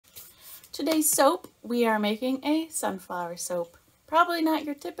Today's soap, we are making a sunflower soap. Probably not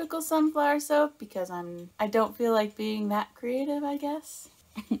your typical sunflower soap because I don't feel like being that creative, I guess.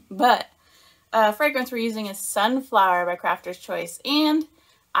 But fragrance we're using is Sunflower by Crafter's Choice, and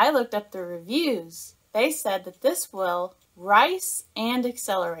I looked up the reviews. They said that this will rice and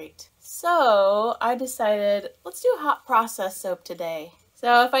accelerate. So I decided, let's do a hot process soap today.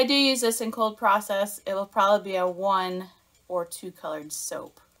 So if I do use this in cold process, it will probably be a 1 or 2 colored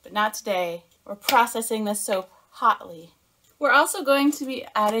soap. But not today. We're processing this soap hotly. We're also going to be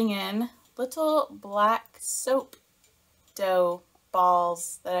adding in little black soap dough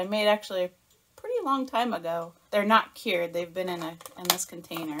balls that I made actually a pretty long time ago. They're not cured. They've been in this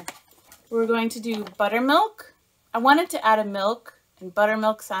container. We're going to do buttermilk. I wanted to add a milk, and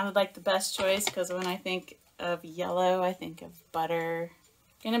buttermilk sounded like the best choice because when I think of yellow, I think of butter.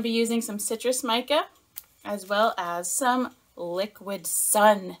 Going to be using some citrus mica as well as some liquid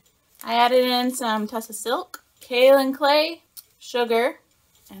sun. I added in some Tussah silk, kaolin clay, sugar,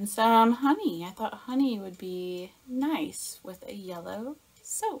 and some honey. I thought honey would be nice with a yellow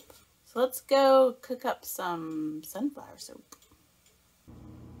soap. So let's go cook up some sunflower soap.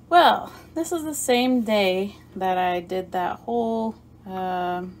 Well, this is the same day that I did that whole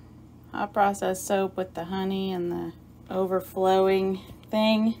hot process soap with the honey and the overflowing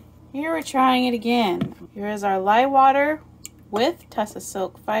thing. Here we're trying it again. Here is our lye water with Tussah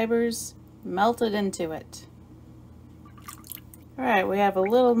silk fibers melted into it. All right, we have a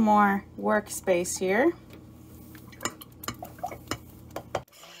little more workspace here.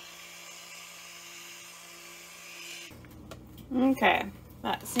 Okay,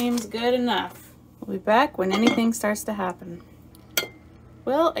 that seems good enough. We'll be back when anything starts to happen.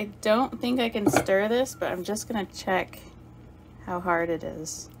 Well, I don't think I can stir this, but I'm just gonna check how hard it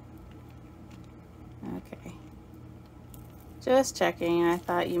is. Okay. Just checking. I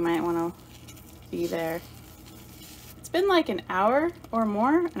thought you might want to be there. It's been like an hour or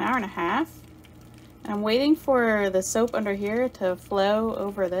more, an hour and a half. And I'm waiting for the soap under here to flow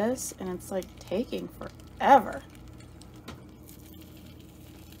over this, and it's like taking forever.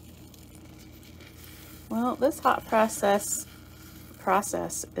 Well, this hot process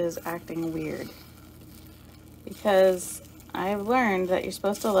is acting weird because I've learned that you're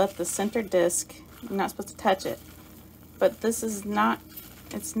supposed to let the center disc, you're not supposed to touch it. But this is not,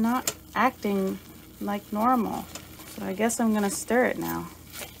 it's not acting like normal. So I guess I'm gonna stir it now.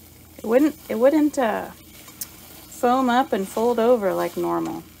 It wouldn't foam up and fold over like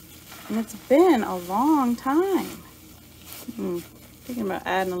normal. And it's been a long time. Thinking about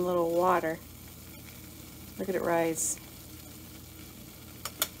adding a little water. Look at it rise.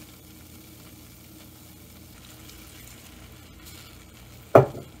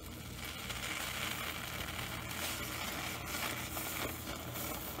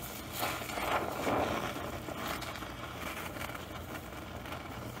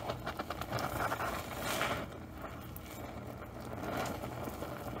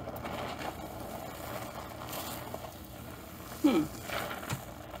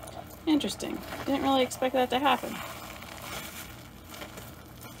 Interesting. Didn't really expect that to happen.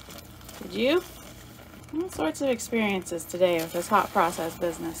 Did you? All sorts of experiences today with this hot process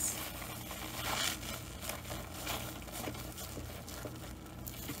business.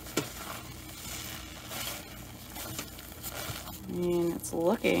 I mean, it's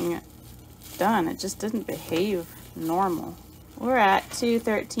looking done. It just didn't behave normal. We're at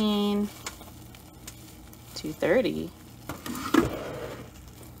 213, 230.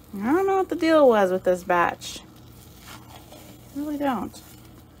 I don't know what the deal was with this batch. I really don't.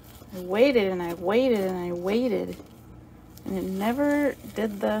 I waited and I waited and I waited, and it never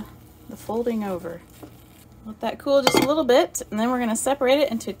did the folding over. Let that cool just a little bit, and then we're gonna separate it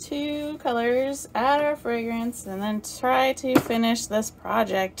into 2 colors, add our fragrance, and then try to finish this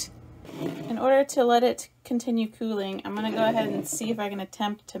project. In order to let it continue cooling, I'm gonna go ahead and see if I can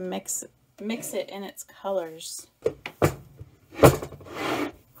attempt to mix it in its colors.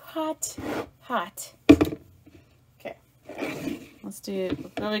 Hot, hot. Okay, let's do,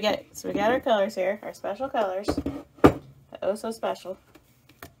 what do we get? So we got our colors here, our special colors, the oh so special.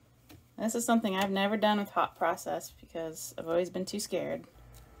 This is something I've never done with hot process because I've always been too scared.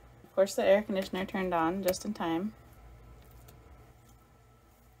 Of course, the air conditioner turned on just in time.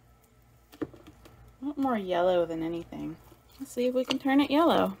 I want more yellow than anything. Let's see if we can turn it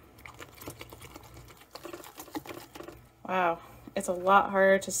yellow. Wow. It's a lot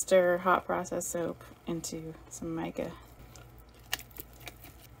harder to stir hot process soap into some mica.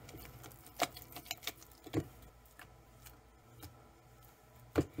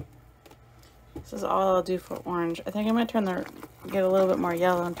 This is all I'll do for orange. I think I'm going to turn the get a little bit more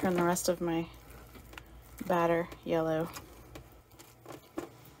yellow and turn the rest of my batter yellow.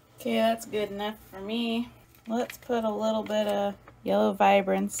 Okay, that's good enough for me. Let's put a little bit of yellow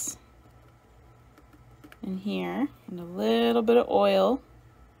vibrance in here and a little bit of oil.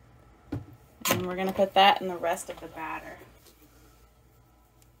 And we're gonna put that in the rest of the batter.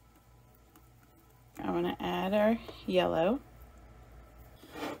 I'm gonna add our yellow.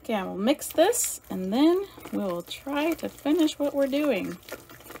 Okay, I will mix this and then we will try to finish what we're doing,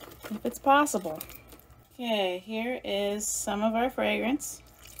 if it's possible. Okay, here is some of our fragrance.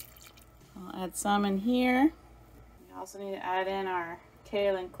 I'll add some in here. We also need to add in our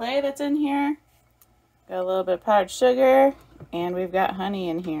kaolin clay that's in here. Got a little bit of powdered sugar, and we've got honey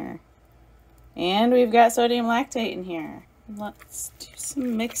in here. And we've got sodium lactate in here. Let's do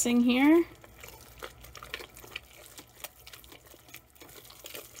some mixing here.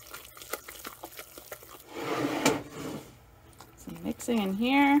 Some mixing in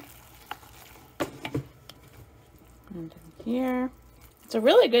here. And in here. It's a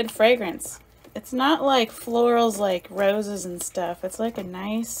really good fragrance. It's not like florals like roses and stuff. It's like a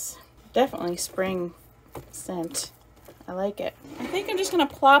nice, definitely spring scent. I like it. I think I'm just gonna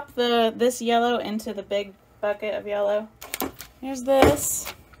plop this yellow into the big bucket of yellow. Here's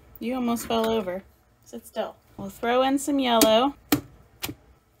this. You almost fell over. Sit still. We'll throw in some yellow.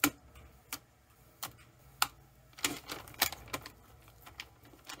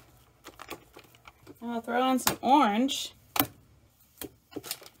 I'll throw in some orange.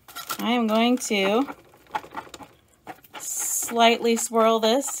 I am going to slightly swirl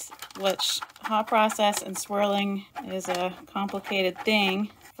this, which hot process and swirling is a complicated thing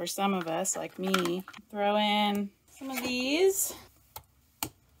for some of us, like me. Throw in some of these.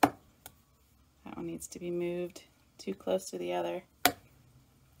 That one needs to be moved too close to the other.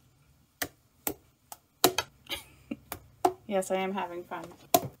 Yes, I am having fun.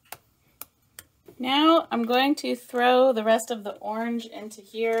 Now I'm going to throw the rest of the orange into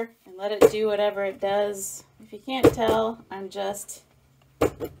here and let it do whatever it does. If you can't tell, I'm just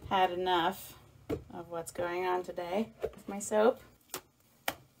had enough of what's going on today with my soap.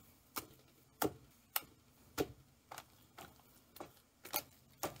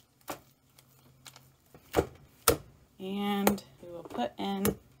 And we will put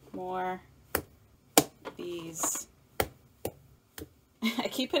in more of these. I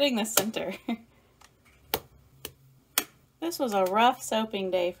keep hitting the center. This was a rough soaping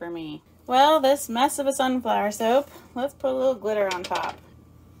day for me. Well, this mess of a sunflower soap, let's put a little glitter on top.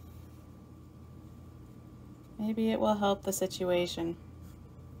 Maybe it will help the situation.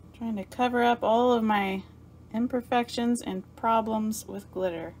 I'm trying to cover up all of my imperfections and problems with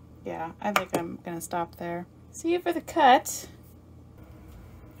glitter. Yeah, I think I'm gonna stop there. See you for the cut.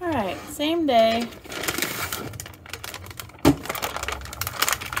 All right, same day.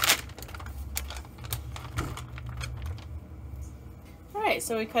 Alright,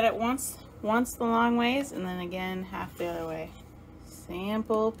 so we cut it once the long ways and then again half the other way.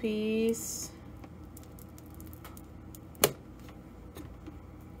 Sample piece.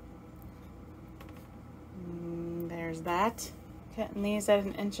 There's that. Cutting these at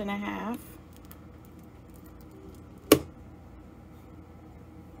 1.5 inches.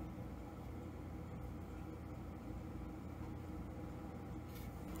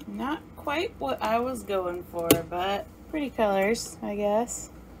 Not quite what I was going for, but pretty colors, I guess.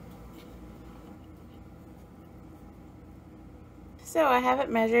 So I have it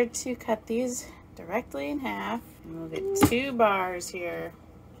measured to cut these directly in half. And we'll get 2 bars here.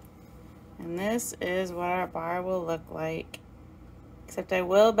 And this is what our bar will look like. Except I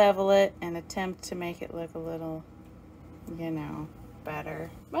will bevel it and attempt to make it look a little, you know, better.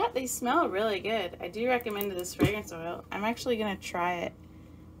 But they smell really good. I do recommend this fragrance oil. I'm actually gonna try it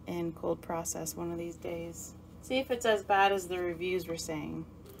in cold process one of these days. See if it's as bad as the reviews were saying.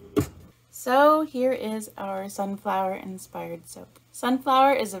 So here is our sunflower inspired soap.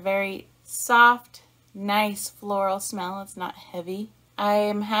 Sunflower is a very soft, nice floral smell. It's not heavy. I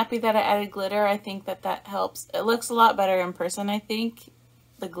am happy that I added glitter. I think that helps. It looks a lot better in person, I think,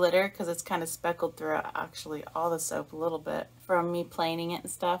 the glitter, because it's kind of speckled throughout actually all the soap a little bit from me planing it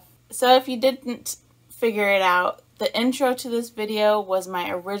and stuff. So if you didn't figure it out, the intro to this video was my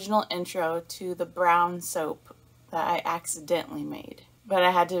original intro to the brown soap that I accidentally made. But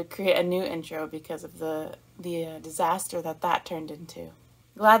I had to create a new intro because of the disaster that turned into.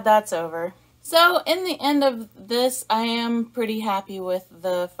 Glad that's over. So in the end of this, I am pretty happy with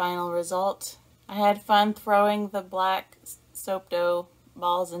the final result. I had fun throwing the black soap dough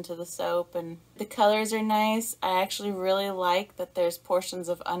balls into the soap, and the colors are nice. I actually really like that there's portions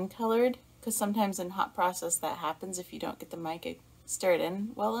of uncolored. because sometimes in hot process that happens if you don't get the mica stirred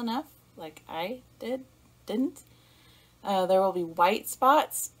in well enough, like I didn't. There will be white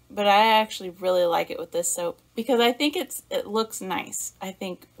spots, but I actually really like it with this soap because I think it looks nice. I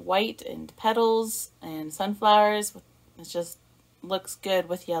think white and petals and sunflowers, it just looks good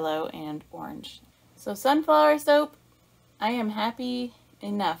with yellow and orange. So sunflower soap, I am happy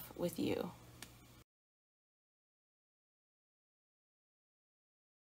enough with you.